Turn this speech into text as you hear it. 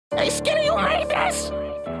Hey, Skinny, you made this?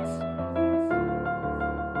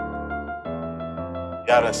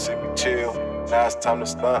 Y'all done see me chill. Now it's time to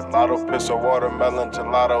stunt. Lotto, pistol, watermelon,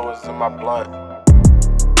 gelato is in my blunt.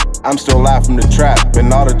 I'm still live from the trap,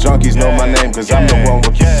 and all the junkies know my name, cause I'm the one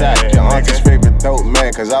with the sack. Your auntie's favorite dope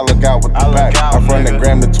man, cause I look out with the pack. I'm from the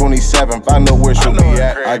gram to 27th, I know where she'll be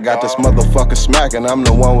at. I got this motherfucker smacking, I'm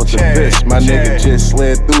the one with the piss. My nigga just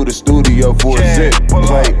slid through the studio for a zip.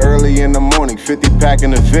 Play early in the morning, 50 pack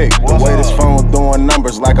in the Vic. The way this phone throwing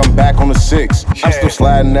numbers like I'm back on the 6. I'm still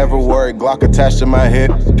sliding, never worried, Glock attached to my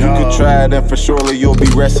hip. You could try it and for surely you'll be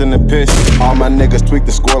resting and piss. All my niggas tweak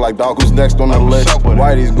the score like dog who's next on the list.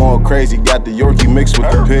 Whitey's going crazy, got the Yorkie mixed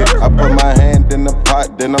with the pig. I put my hand in the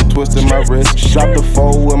pot, then I'm twisting my wrist. Drop the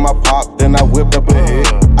foe with my pop, then I whipped up a hit.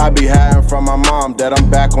 I be hiding from my mom that I'm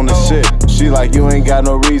back on the shit. She like, you ain't got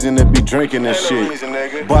no reason to be drinking this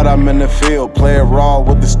shit. But I'm in the field, play it raw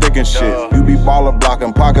with the stick and shit. You be baller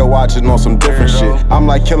blocking, pocket watching on some different shit. I'm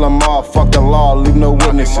like, kill 'em all, fuck the law, leave no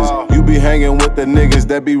witnesses. You be hanging with the niggas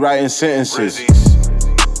that be writing sentences.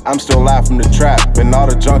 I'm still live from the trap, and all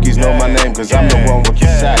the junkies know my name, cause I'm the one with the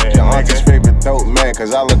sack. Your auntie's favorite dope man,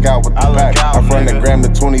 cause I look out with the pack. I'm from the gram to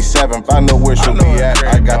 27th, I know where she'll be at.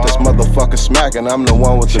 I got this motherfucker smacking, I'm the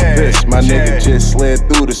one with the piss. My nigga just slid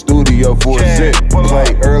through the studio for a zip.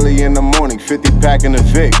 Play early in the morning, 50 pack in the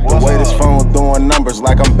Vic. The way this phone throwing numbers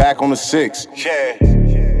like I'm back on the 6. Yeah,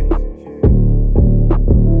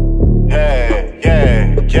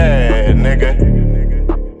 nigga.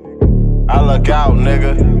 I look out,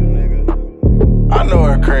 nigga. I know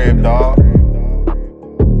her crib, dawg.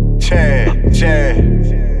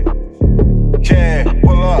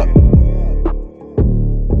 Pull up.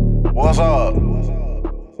 What's up?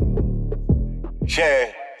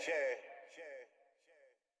 Yeah.